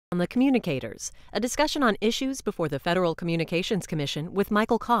On the Communicators, a discussion on issues before the Federal Communications Commission with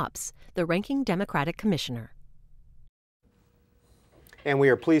Michael Copps, the ranking Democratic commissioner. And we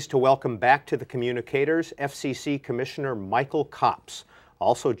are pleased to welcome back to the Communicators FCC Commissioner Michael Copps.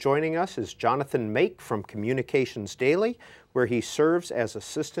 Also joining us is Jonathan Make from Communications Daily, where he serves as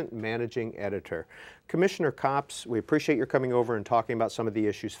Assistant Managing Editor. Commissioner Copps, we appreciate your coming over and talking about some of the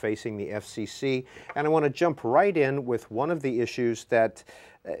issues facing the FCC. And I want to jump right in with one of the issues that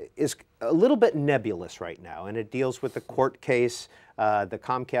is a little bit nebulous right now, and it deals with the court case, the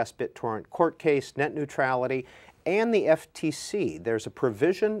Comcast BitTorrent court case, net neutrality, and the FTC. There's a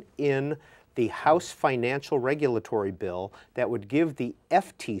provision in the House Financial Regulatory Bill that would give the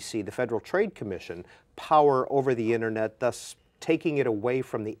FTC, the Federal Trade Commission, power over the internet, thus taking it away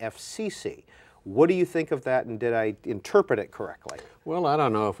from the FCC. What do you think of that, and did I interpret it correctly? Well, I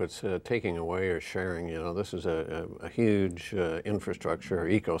don't know if it's taking away or sharing. You know, this is a huge infrastructure,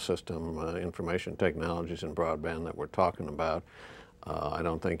 ecosystem, information technologies and broadband that we're talking about. I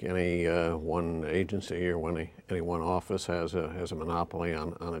don't think any one agency or any one office has a monopoly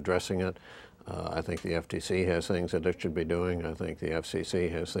on addressing it. I think the FTC has things that it should be doing. I think the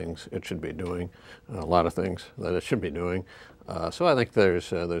FCC has things it should be doing, a lot of things that it should be doing. So I think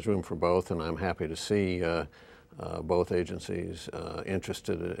there's room for both, and I'm happy to see both agencies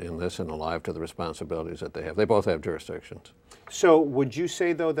interested in this and alive to the responsibilities that they have. They both have jurisdictions. So would you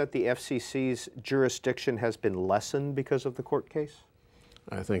say, though, that the FCC's jurisdiction has been lessened because of the court case?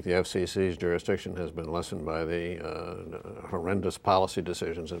 I think the FCC's jurisdiction has been lessened by the horrendous policy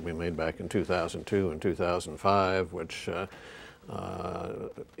decisions that we made back in 2002 and 2005, which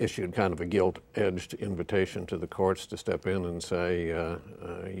issued kind of a guilt-edged invitation to the courts to step in and say,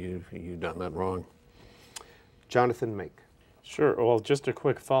 you've done that wrong. Jonathan Make. Sure. Well, just a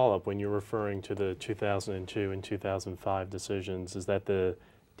quick follow-up. When you're referring to the 2002 and 2005 decisions, is that the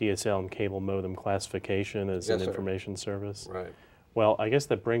DSL and cable modem classification as an information service? Right. Well, I guess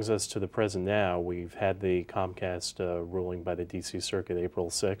that brings us to the present now. We've had the Comcast ruling by the D.C. Circuit April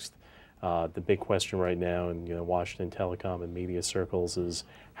 6th. The big question right now in Washington telecom and media circles is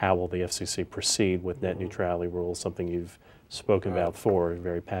how will the FCC proceed with net neutrality rules, something you've spoken about before,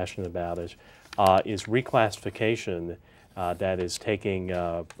 very passionate about it. Is reclassification that is taking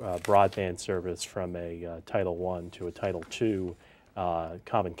broadband service from a Title I to a Title II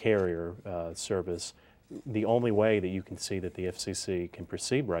common carrier service the only way that you can see that the FCC can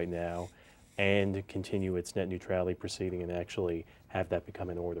proceed right now and continue its net neutrality proceeding and actually have that become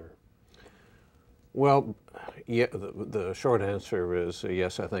an order? Well, yeah, the short answer is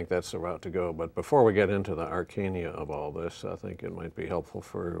yes, I think that's the route to go. But before we get into the arcana of all this, I think it might be helpful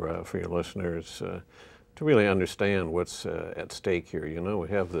for your listeners to really understand what's at stake here. You know, we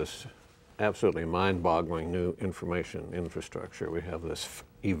have this absolutely mind-boggling new information infrastructure. We have this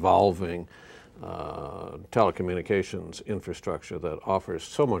evolving telecommunications infrastructure that offers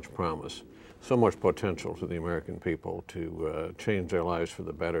so much promise, so much potential to the American people to change their lives for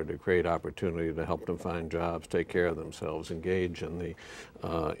the better, to create opportunity, to help them find jobs, take care of themselves, engage in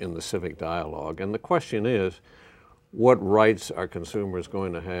the civic dialogue. And the question is, what rights are consumers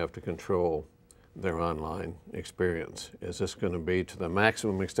going to have to control their online experience? Is this going to be, to the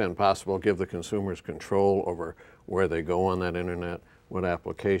maximum extent possible, give the consumers control over where they go on that internet, what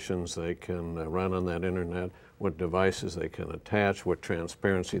applications they can run on that internet, what devices they can attach, what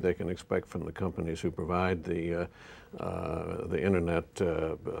transparency they can expect from the companies who provide the internet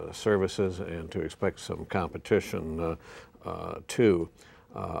services, and to expect some competition too.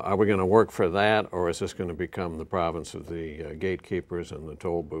 Are we going to work for that, or is this going to become the province of the gatekeepers and the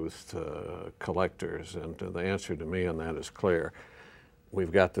toll booth collectors? And the answer to me on that is clear.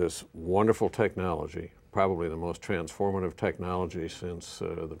 We've got this wonderful technology, probably the most transformative technology since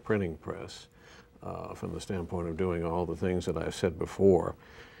the printing press, from the standpoint of doing all the things that I've said before.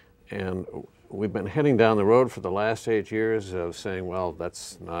 And we've been heading down the road for the last 8 years of saying, well,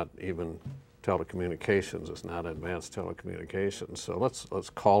 that's not even telecommunications, it's not advanced telecommunications, so let's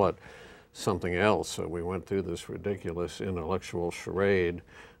call it something else. So we went through this ridiculous intellectual charade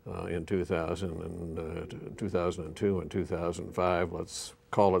in 2002 and 2005. Let's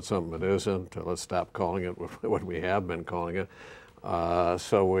call it something it isn't. Let's stop calling it what we have been calling it.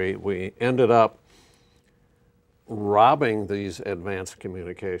 So we ended up robbing these advanced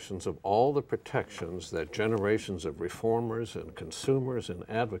communications of all the protections that generations of reformers and consumers and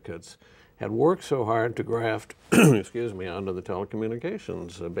advocates had worked so hard to graft, excuse me, onto the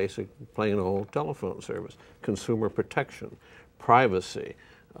telecommunications, a basic plain old telephone service, consumer protection, privacy,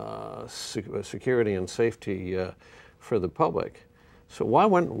 security and safety for the public. So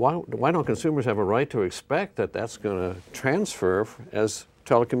why don't consumers have a right to expect that that's going to transfer as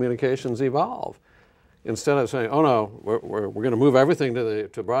telecommunications evolve. Instead of saying, oh no, we're going to move everything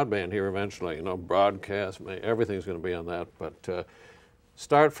to broadband here eventually, you know, broadcast, everything's going to be on that, but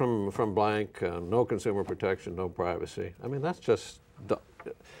start from blank, no consumer protection, no privacy. I mean, that's just,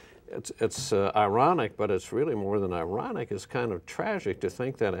 it's ironic, but it's really more than ironic. It's kind of tragic to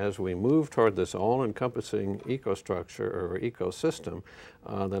think that as we move toward this all-encompassing ecostructure or ecosystem,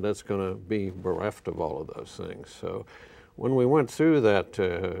 that it's going to be bereft of all of those things. So when we went through that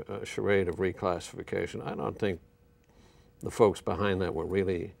charade of reclassification, I don't think the folks behind that were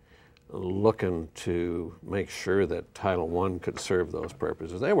really looking to make sure that Title I could serve those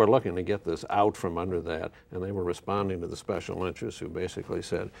purposes. They were looking to get this out from under that, and they were responding to the special interests who basically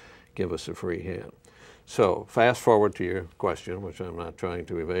said, give us a free hand. So fast forward to your question, which I'm not trying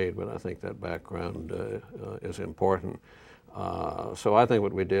to evade, but I think that background is important. So I think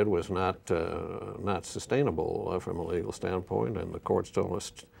what we did was not sustainable from a legal standpoint, and the courts told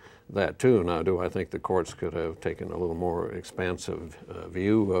us that too. Now, do I think the courts could have taken a little more expansive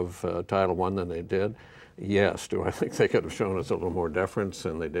view of Title I than they did? Yes. Do I think they could have shown us a little more deference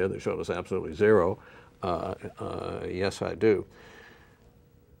than they did? They showed us absolutely zero. Yes, I do.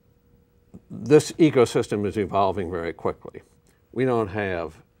 This ecosystem is evolving very quickly. We don't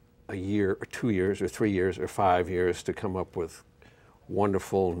have a year or 2 years or 3 years or 5 years to come up with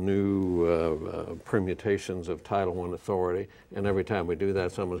wonderful new permutations of Title I authority, and every time we do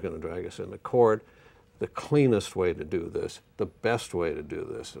that, someone's going to drag us into court. The cleanest way to do this, the best way to do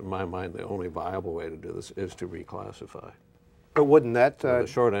this, in my mind, the only viable way to do this is to reclassify. But wouldn't that... So the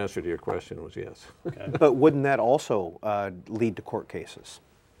short answer to your question was yes. Okay. But wouldn't that also lead to court cases?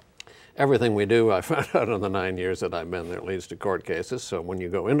 Everything we do, I found out in the 9 years that I've been there, leads to court cases. So when you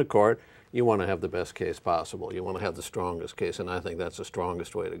go into court, you want to have the best case possible. You want to have the strongest case, and I think that's the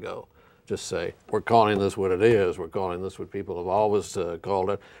strongest way to go. Just say, we're calling this what it is. We're calling this what people have always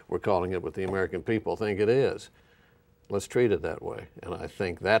called it. We're calling it what the American people think it is. Let's treat it that way. And I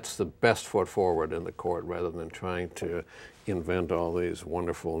think that's the best foot forward in the court, rather than trying to invent all these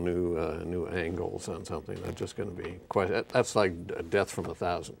wonderful new angles on something that's just going to be quite, that's like a death from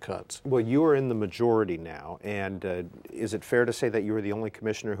 1,000 cuts. Well, you are in the majority now, and is it fair to say that you are the only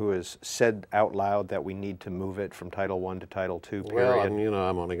commissioner who has said out loud that we need to move it from Title I to Title II, period? Well, you know,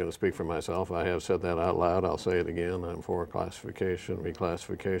 I'm only going to speak for myself. I have said that out loud. I'll say it again. I'm for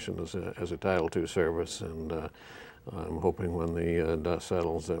reclassification as a Title II service, and I'm hoping when the dust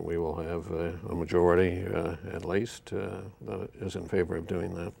settles that we will have a majority, at least, that is in favor of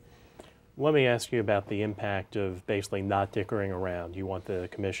doing that. Let me ask you about the impact of basically not dickering around. You want the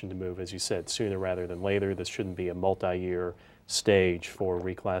commission to move, as you said, sooner rather than later. This shouldn't be a multi-year stage for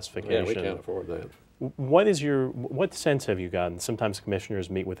reclassification. Yeah, we can't afford that. What sense have you gotten? Sometimes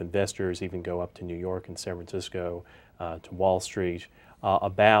commissioners meet with investors, even go up to New York and San Francisco, to Wall Street,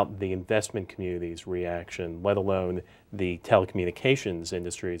 about the investment community's reaction, let alone the telecommunications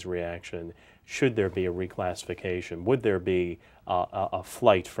industry's reaction. Should there be a reclassification? Would there be a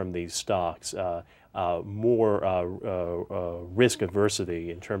flight from these stocks, more risk aversity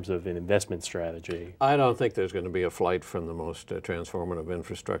in terms of an investment strategy? I don't think there's going to be a flight from the most transformative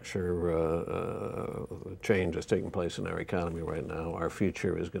infrastructure change that's taking place in our economy right now. Our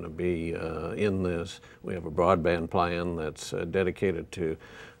future is going to be in this. We have a broadband plan that's dedicated to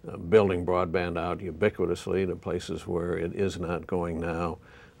building broadband out ubiquitously to places where it is not going now.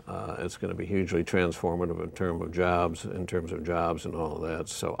 It's going to be hugely transformative in terms of jobs and all of that.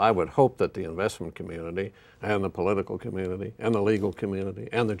 So I would hope that the investment community and the political community and the legal community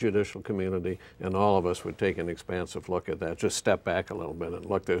and the judicial community and all of us would take an expansive look at that. Just step back a little bit and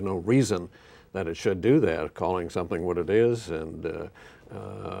look, there's no reason that it should do that. Calling something what it is and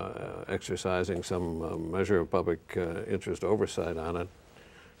exercising some measure of public interest oversight on it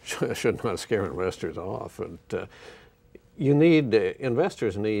should not scare investors off. And,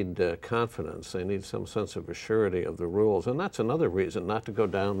 investors need confidence. They need some sense of assurity of the rules, and that's another reason not to go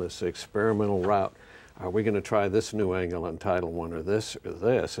down this experimental route. Are we going to try this new angle on Title I or this or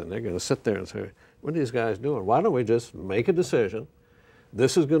this? And they're going to sit there and say, what are these guys doing? Why don't we just make a decision?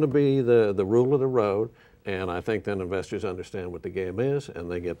 This is going to be the rule of the road, and I think then investors understand what the game is, and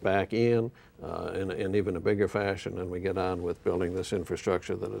they get back in even a bigger fashion, and we get on with building this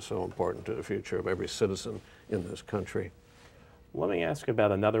infrastructure that is so important to the future of every citizen in this country. Let me ask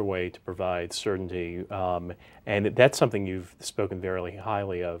about another way to provide certainty, and that's something you've spoken very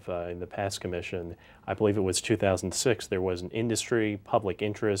highly of in the past commission. I believe it was 2006. There was an industry public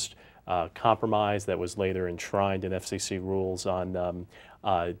interest compromise that was later enshrined in FCC rules on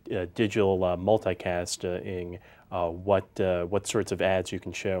digital multicasting, what sorts of ads you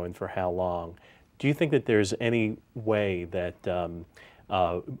can show and for how long. Do you think that there's any way that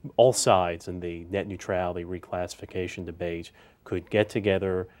all sides in the net neutrality reclassification debate could get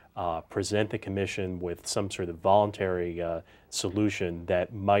together, present the commission with some sort of voluntary solution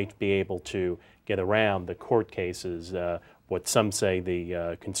that might be able to get around the court cases, what some say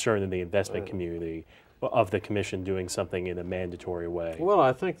the concern in the investment community of the commission doing something in a mandatory way. Well,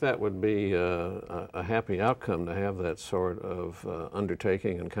 I think that would be a happy outcome to have that sort of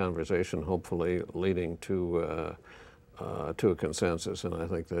undertaking and conversation, hopefully leading to a consensus. And I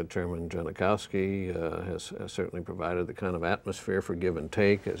think that Chairman Janikowski has certainly provided the kind of atmosphere for give and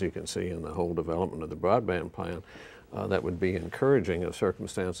take, as you can see in the whole development of the broadband plan, that would be encouraging of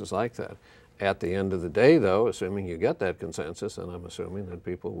circumstances like that. At the end of the day, though, assuming you get that consensus, and I'm assuming that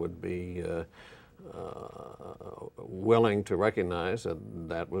people would be willing to recognize that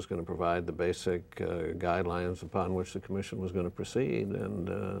that was going to provide the basic guidelines upon which the commission was going to proceed,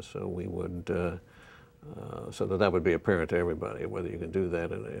 and so we would so that would be apparent to everybody, whether you can do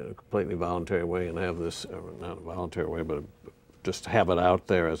that in a completely voluntary way and have this, or not a voluntary way, but just have it out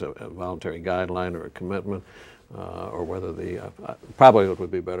there as a voluntary guideline or a commitment, or whether probably it would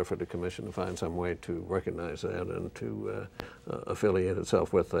be better for the commission to find some way to recognize that and to affiliate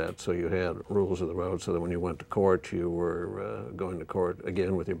itself with that, so you had rules of the road, so that when you went to court, you were going to court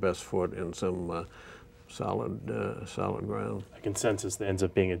again with your best foot in some solid ground. A consensus that ends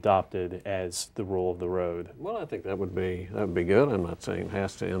up being adopted as the rule of the road. Well, I think that would be good. I'm not saying it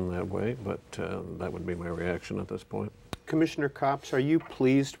has to end that way, but that would be my reaction at this point. Commissioner Copps, are you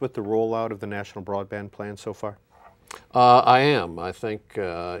pleased with the rollout of the National Broadband Plan so far? I am. I think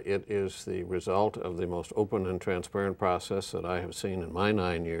it is the result of the most open and transparent process that I have seen in my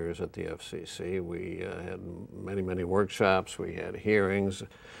 9 years at the FCC. We had many, many workshops. We had hearings,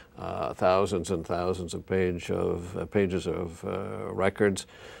 thousands and thousands of pages of records.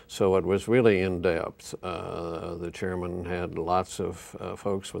 So it was really in depth. The chairman had lots of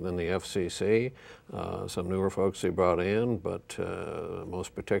folks within the FCC, some newer folks he brought in, but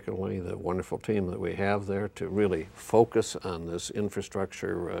most particularly the wonderful team that we have there to really focus on this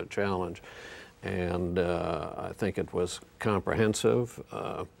infrastructure challenge. And I think it was comprehensive.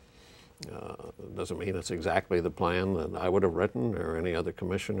 Doesn't mean it's exactly the plan that I would have written or any other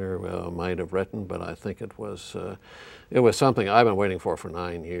commissioner might have written, but I think it was something I've been waiting for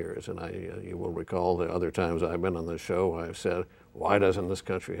 9 years. And you will recall the other times I've been on the show, I've said, why doesn't this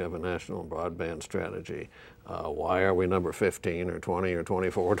country have a national broadband strategy? Why are we number 15 or 20 or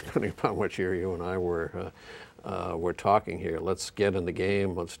 24, depending upon which year you and I were talking here? Let's get in the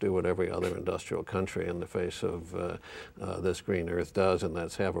game. Let's do what every other industrial country in the face of this green earth does, and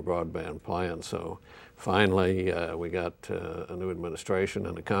that's have a broadband plan. So finally, we got a new administration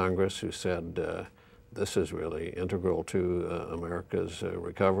and a Congress who said this is really integral to America's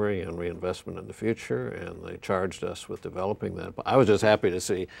recovery and reinvestment in the future, and they charged us with developing that. I was just happy to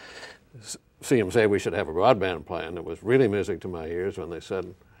see him say we should have a broadband plan. It was really music to my ears when they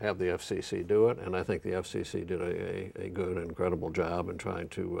said have the FCC do it, and I think the FCC did a good, incredible job in trying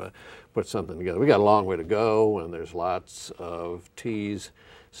to put something together. We got a long way to go, and there's lots of T's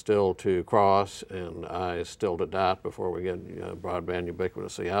still to cross and I's still to dot before we get broadband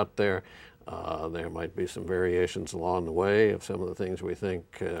ubiquitously out there. There might be some variations along the way. If some of the things we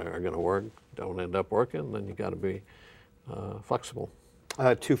think are going to work don't end up working, then you got to be flexible.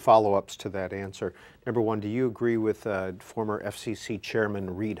 Two follow-ups to that answer. Number one, do you agree with former FCC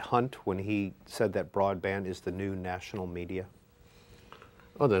Chairman Reed Hundt when he said that broadband is the new national media?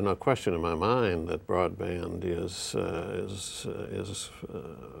 Oh, there's no question in my mind that broadband is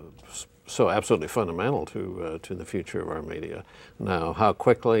so absolutely fundamental to the future of our media. Now, how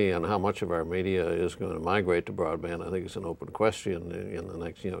quickly and how much of our media is going to migrate to broadband, I think is an open question in the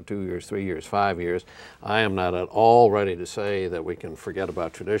next 2 years, 3 years, 5 years. I am not at all ready to say that we can forget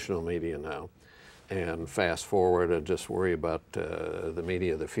about traditional media now and fast forward and just worry about the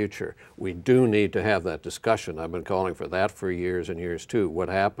media of the future. We do need to have that discussion. I've been calling for that for years and years too. What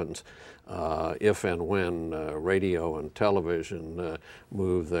happens if and when radio and television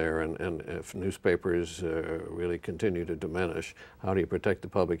move there, and if newspapers really continue to diminish? How do you protect the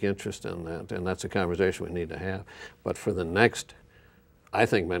public interest in that? And that's a conversation we need to have. But for the next, I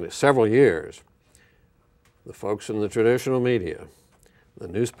think, several years, the folks in the traditional media, the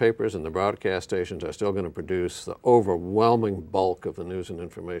newspapers and the broadcast stations are still going to produce the overwhelming bulk of the news and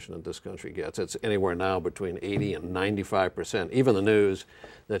information that this country gets. It's anywhere now between 80 and 95%. Even the news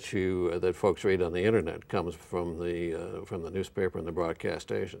that folks read on the internet comes from the newspaper and the broadcast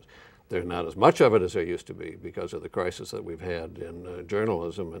stations. There's not as much of it as there used to be because of the crisis that we've had in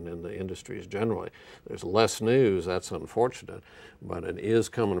journalism and in the industries generally. There's less news. That's unfortunate, but it is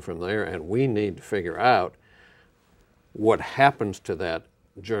coming from there, and we need to figure out what happens to that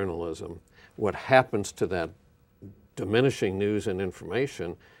journalism, what happens to that diminishing news and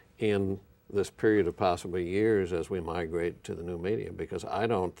information in this period of possibly years as we migrate to the new media, because I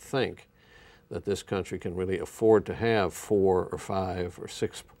don't think that this country can really afford to have 4 or 5 or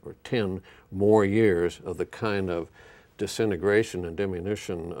 6 or 10 more years of the kind of disintegration and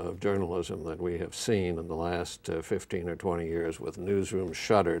diminution of journalism that we have seen in the last 15 or 20 years, with newsrooms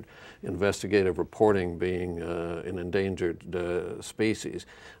shuttered, investigative reporting being an endangered species.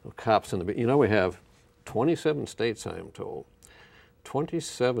 Cops in the, you know, we have 27 states, I am told.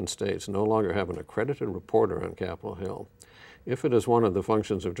 27 states no longer have an accredited reporter on Capitol Hill. If it is one of the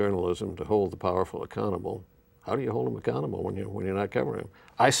functions of journalism to hold the powerful accountable, how do you hold them accountable when you're not covering them?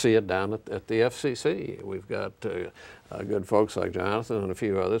 I see it down at the FCC. We've got good folks like Jonathan and a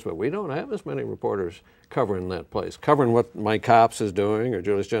few others, but we don't have as many reporters covering that place, covering what Mike Copps is doing, or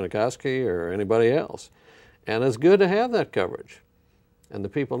Julius Janikowski, or anybody else. And it's good to have that coverage, and the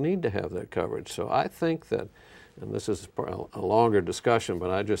people need to have that coverage. So I think that, and this is a longer discussion, but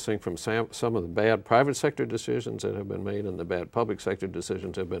I just think from some of the bad private sector decisions that have been made and the bad public sector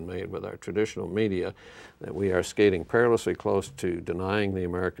decisions that have been made with our traditional media, that we are skating perilously close to denying the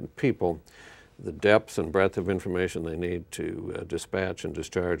American people the depth and breadth of information they need to dispatch and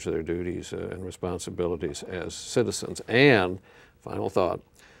discharge their duties and responsibilities as citizens. And, final thought,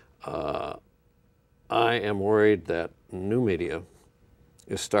 I am worried that new media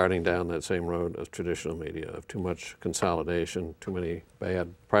is starting down that same road as traditional media, of too much consolidation, too many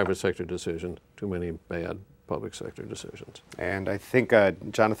bad private sector decisions, too many bad public sector decisions. And I think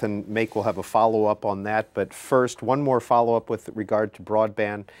Jonathan Make will have a follow-up on that, but first, one more follow-up with regard to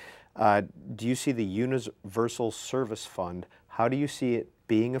broadband. Do you see the Universal Service Fund, how do you see it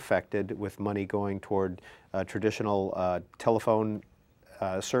being affected with money going toward traditional telephone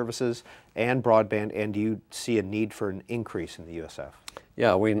services and broadband, and do you see a need for an increase in the USF?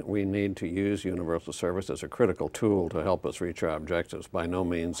 Yeah, we need to use universal service as a critical tool to help us reach our objectives. By no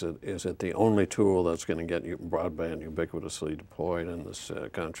means is it the only tool that's going to get broadband ubiquitously deployed in this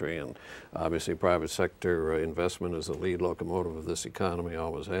country. And obviously private sector investment is the lead locomotive of this economy,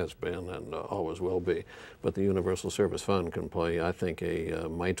 always has been and always will be. But the Universal Service Fund can play, I think, a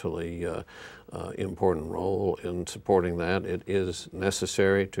mightily important role in supporting that. It is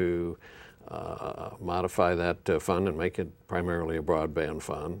necessary to modify that fund and make it primarily a broadband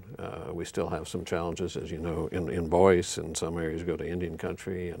fund. We still have some challenges, as you know, in voice. In some areas go to Indian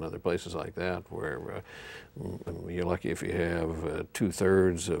country and other places like that, where you're lucky if you have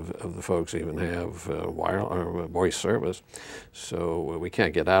 2/3 of the folks even have voice service. So we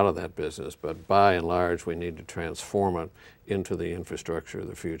can't get out of that business, but by and large we need to transform it into the infrastructure of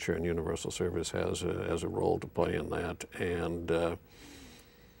the future, and universal service has a role to play in that. And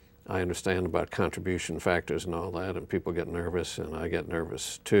I understand about contribution factors and all that, and people get nervous, and I get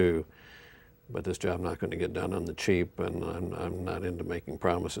nervous too. But this job not going to get done on the cheap, and I'm not into making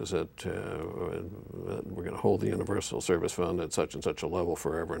promises that we're going to hold the Universal Service Fund at such and such a level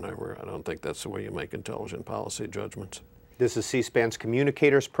forever and ever. I don't think that's the way you make intelligent policy judgments. This is C-SPAN's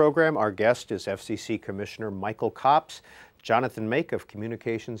Communicators program. Our guest is FCC Commissioner Michael Copps. Jonathan Make of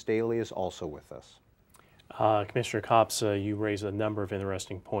Communications Daily is also with us. Commissioner Copps, you raise a number of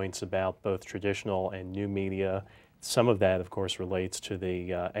interesting points about both traditional and new media. Some of that, of course, relates to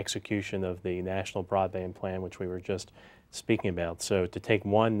the execution of the National Broadband Plan, which we were just speaking about. So to take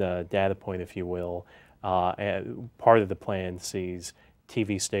one data point, if you will, part of the plan sees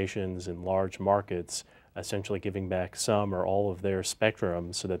TV stations in large markets essentially giving back some or all of their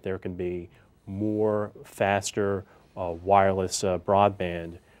spectrum so that there can be more, faster wireless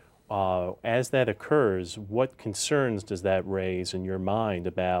broadband. As that occurs, what concerns does that raise in your mind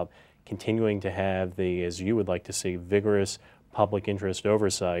about continuing to have the, as you would like to see, vigorous public interest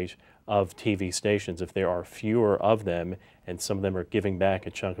oversight of TV stations if there are fewer of them and some of them are giving back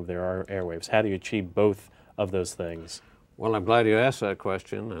a chunk of their airwaves? How do you achieve both of those things? Well, I'm glad you asked that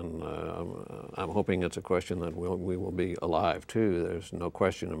question, and I'm hoping it's a question that we will be alive to. There's no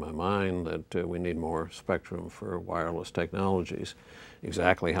question in my mind that we need more spectrum for wireless technologies.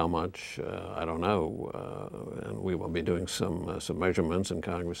 Exactly how much, I don't know, and we will be doing some measurements, and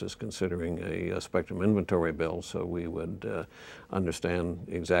Congress is considering a spectrum inventory bill, so we would understand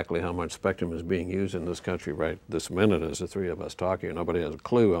exactly how much spectrum is being used in this country right this minute as the three of us talk here. Nobody has a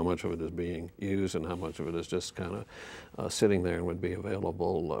clue how much of it is being used and how much of it is just kind of sitting there and would be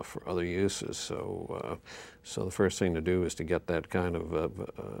available for other uses. So the first thing to do is to get that kind of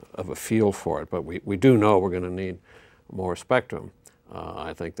a feel for it. But we do know we're going to need more spectrum.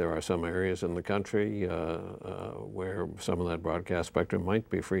 I think there are some areas in the country where some of that broadcast spectrum might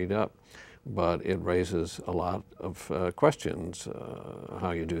be freed up. but it raises a lot of questions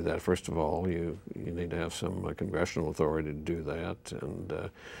how you do that. First of all, you need to have some congressional authority to do that, and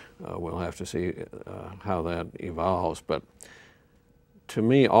we'll have to see how that evolves. But to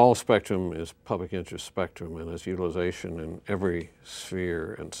me, all spectrum is public interest spectrum, and its utilization in every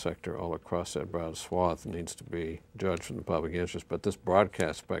sphere and sector all across that broad swath needs to be judged from the public interest. But this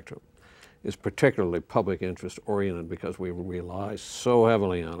broadcast spectrum is particularly public interest oriented because we rely so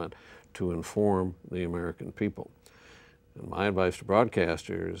heavily on it to inform the American people. And my advice to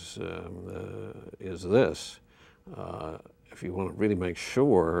broadcasters is this: if you want to really make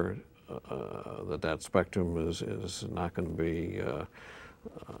sure that spectrum is not going to be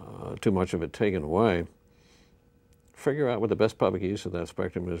too much of it taken away, figure out what the best public use of that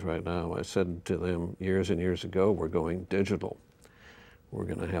spectrum is right now. I said to them years and years ago, we're going digital. We're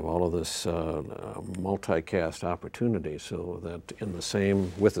going to have all of this multicast opportunity, so that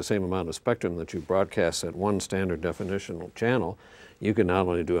with the same amount of spectrum that you broadcast at one standard definitional channel, you can not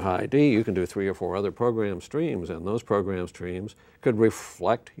only do high D, you can do 3 or 4 other program streams, and those program streams could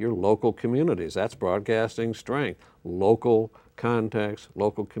reflect your local communities. That's broadcasting strength, local context,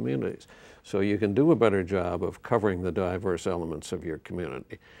 local communities. So you can do a better job of covering the diverse elements of your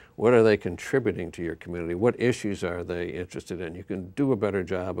community. What are they contributing to your community? What issues are they interested in? You can do a better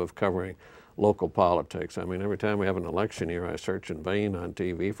job of covering local politics. I mean, every time we have an election year, I search in vain on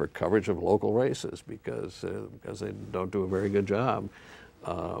TV for coverage of local races because they don't do a very good job,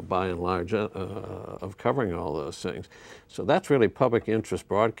 by and large, of covering all those things. So that's really public interest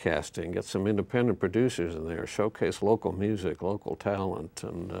broadcasting. Get some independent producers in there, showcase local music, local talent,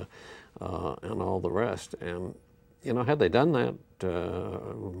 and all the rest. And you know, had they done that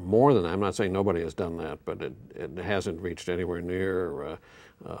more than that, I'm not saying nobody has done that, but it hasn't reached anywhere near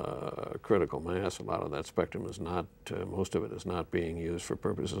critical mass. A lot of that spectrum is not, most of it is not being used for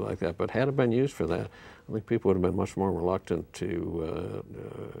purposes like that. But had it been used for that, I think people would have been much more reluctant to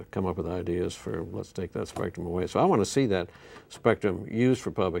come up with ideas for, let's take that spectrum away. So I want to see that spectrum used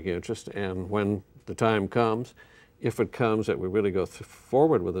for public interest, and when the time comes, if it comes that we really go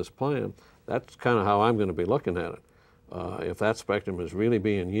forward with this plan, that's kind of how I'm going to be looking at it. If that spectrum is really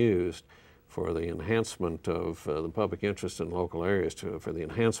being used for the enhancement of the public interest in local areas, for the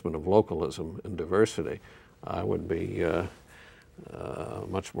enhancement of localism and diversity, I would be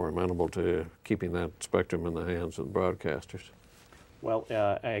much more amenable to keeping that spectrum in the hands of the broadcasters. Well,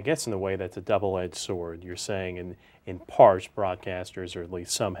 I guess in a way that's a double-edged sword. You're saying in part broadcasters, or at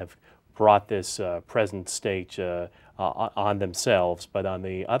least some, have brought this present stage on themselves, but on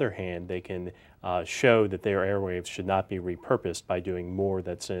the other hand, they can show that their airwaves should not be repurposed by doing more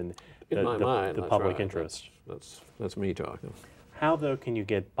that's in the public interest. That's me talking. How, though, can you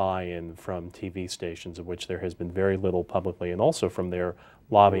get buy-in from TV stations, of which there has been very little publicly, and also from their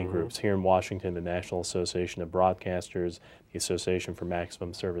lobbying groups here in Washington, the National Association of Broadcasters, the Association for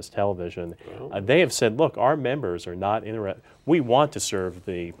Maximum Service Television? They have said, look, our members are not interested. We want to serve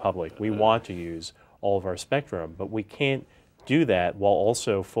the public. We want to use all of our spectrum, but we can't do that while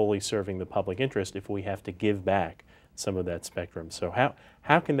also fully serving the public interest if we have to give back some of that spectrum. So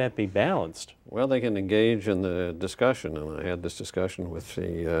how can that be balanced? Well, they can engage in the discussion, and I had this discussion with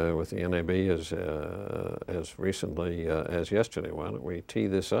the NAB as recently as yesterday. Why don't we tee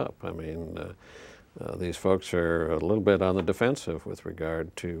this up? I mean, these folks are a little bit on the defensive with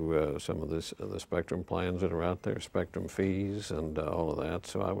regard to some of the spectrum plans that are out there, spectrum fees, and all of that.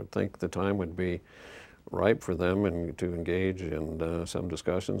 So I would think the time would be ripe for them and to engage in some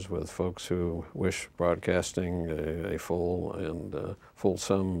discussions with folks who wish broadcasting a full and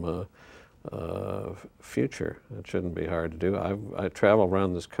fulsome future. It shouldn't be hard to do. I travel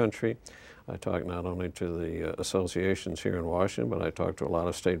around this country. I talk not only to the associations here in Washington, but I talk to a lot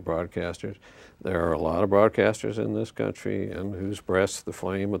of state broadcasters. There are a lot of broadcasters in this country and whose breasts the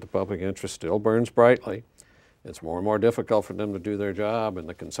flame of the public interest still burns brightly. It's more and more difficult for them to do their job in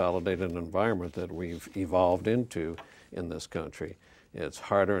the consolidated environment that we've evolved into in this country. It's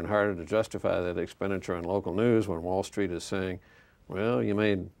harder and harder to justify that expenditure on local news when Wall Street is saying, well, you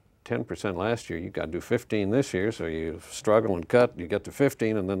made 10% last year, you've got to do 15 this year, so you struggle and cut, you get to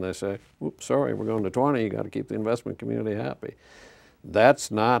 15, and then they say, oops, sorry, we're going to 20, you got to keep the investment community happy.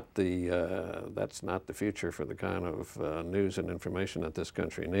 That's not the future for the kind of news and information that this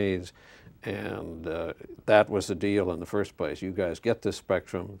country needs, and that was the deal in the first place. You guys get this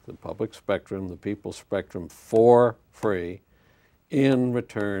spectrum, the public spectrum, the people's spectrum, for free, in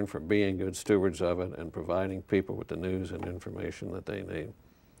return for being good stewards of it and providing people with the news and information that they need.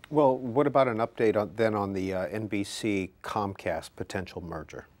 Well, what about an update then on the NBC Comcast potential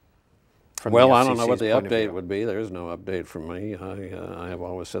merger? from well, the I don't know what FCC's the point of update view? would be. There is no update from me. I have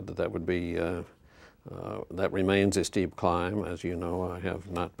always said that that would be, that remains a steep climb. As you know, I have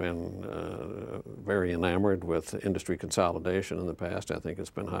not been very enamored with industry consolidation in the past. I think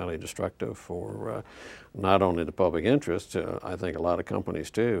it's been highly destructive for not only the public interest, I think a lot of companies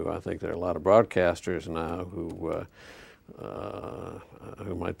too. I think there are a lot of broadcasters now who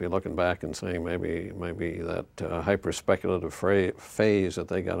might be looking back and saying maybe that hyper-speculative phase that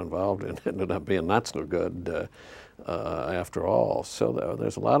they got involved in ended up being not so good after all. So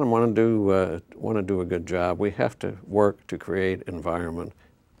there's a lot of them want to do a good job. We have to work to create an environment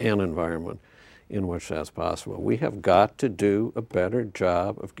in which that's possible. We have got to do a better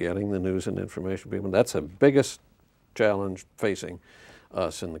job of getting the news and information to people. That's the biggest challenge facing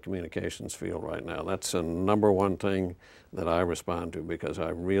us in the communications field right now. That's the number one thing that I respond to, because I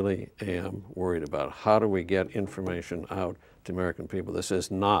really am worried about how do we get information out to American people. This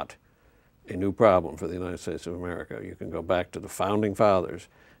is not a new problem for the United States of America. You can go back to the founding fathers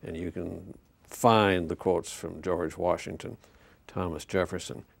and you can find the quotes from George Washington, Thomas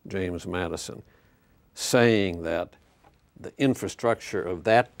Jefferson, James Madison, saying that the infrastructure of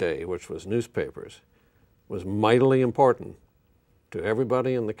that day, which was newspapers, was mightily important to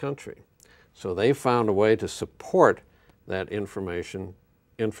everybody in the country. So they found a way to support that information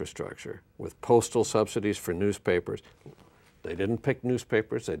infrastructure with postal subsidies for newspapers. They didn't pick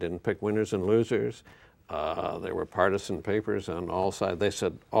newspapers, they didn't pick winners and losers. There were partisan papers on all sides. They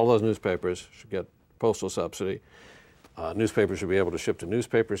said all those newspapers should get postal subsidy. Newspapers should be able to ship to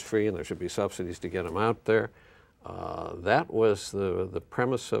newspapers free, and there should be subsidies to get them out there. That was the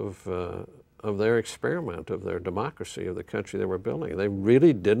premise of their experiment, of their democracy, of the country they were building. They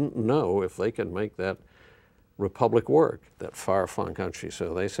really didn't know if they could make that republic work, that far-flung country.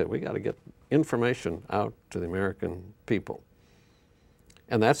 So they said, we got to get information out to the American people.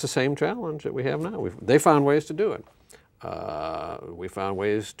 And that's the same challenge that we have now. They found ways to do it. We found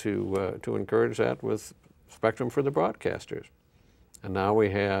ways to encourage that with spectrum for the broadcasters. And now we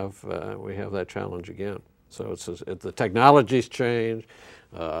have that challenge again. So the technologies change,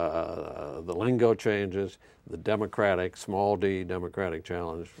 the lingo changes, the democratic, small d democratic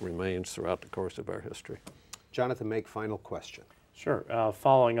challenge remains throughout the course of our history. Jonathan Make, final question. Sure.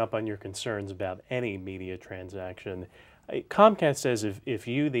 Following up on your concerns about any media transaction, Comcast says if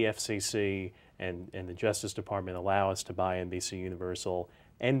you, the FCC, and the Justice Department allow us to buy NBC Universal,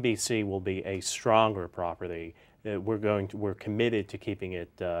 NBC will be a stronger property. We're committed to keeping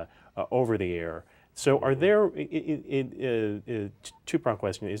it over the air. So are there, two-pronged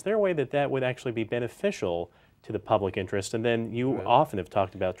question, is there a way that would actually be beneficial to the public interest? And then you often have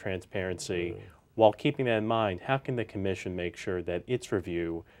talked about transparency. While keeping that in mind, how can the Commission make sure that its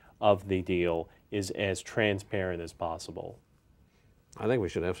review of the deal is as transparent as possible? I think we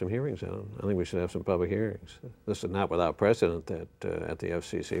should have some hearings on it. I think we should have some public hearings. This is not without precedent that at the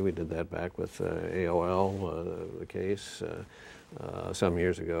FCC. We did that back with AOL, the case, some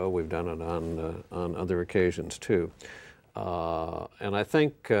years ago. We've done it on other occasions too. And I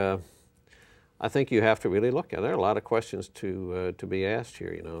think you have to really look at it. There are a lot of questions to be asked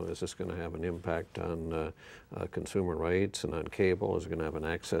here. You know, is this going to have an impact on consumer rights and on cable? Is it going to have an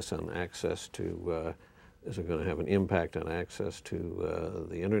is it going to have an impact on access to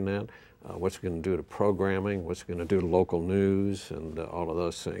the internet? What's it going to do to programming? What's it going to do to local news and all of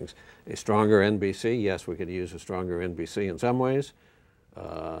those things? A stronger NBC, yes, we could use a stronger NBC in some ways,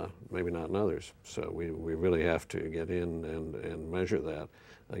 maybe not in others. So we really have to get in and measure that.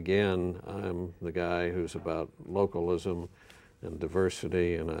 Again, I'm the guy who's about localism and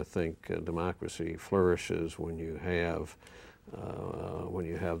diversity, and I think democracy flourishes when you have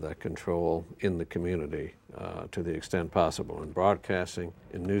that control in the community to the extent possible, in broadcasting,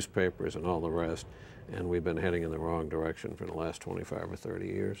 in newspapers, and all the rest. And we've been heading in the wrong direction for the last 25 or 30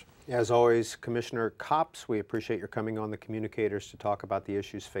 years. As always, Commissioner Copps, we appreciate your coming on the Communicators to talk about the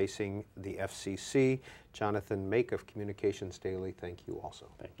issues facing the FCC. Jonathan Make of Communications Daily, thank you also.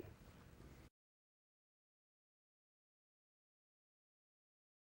 Thank you.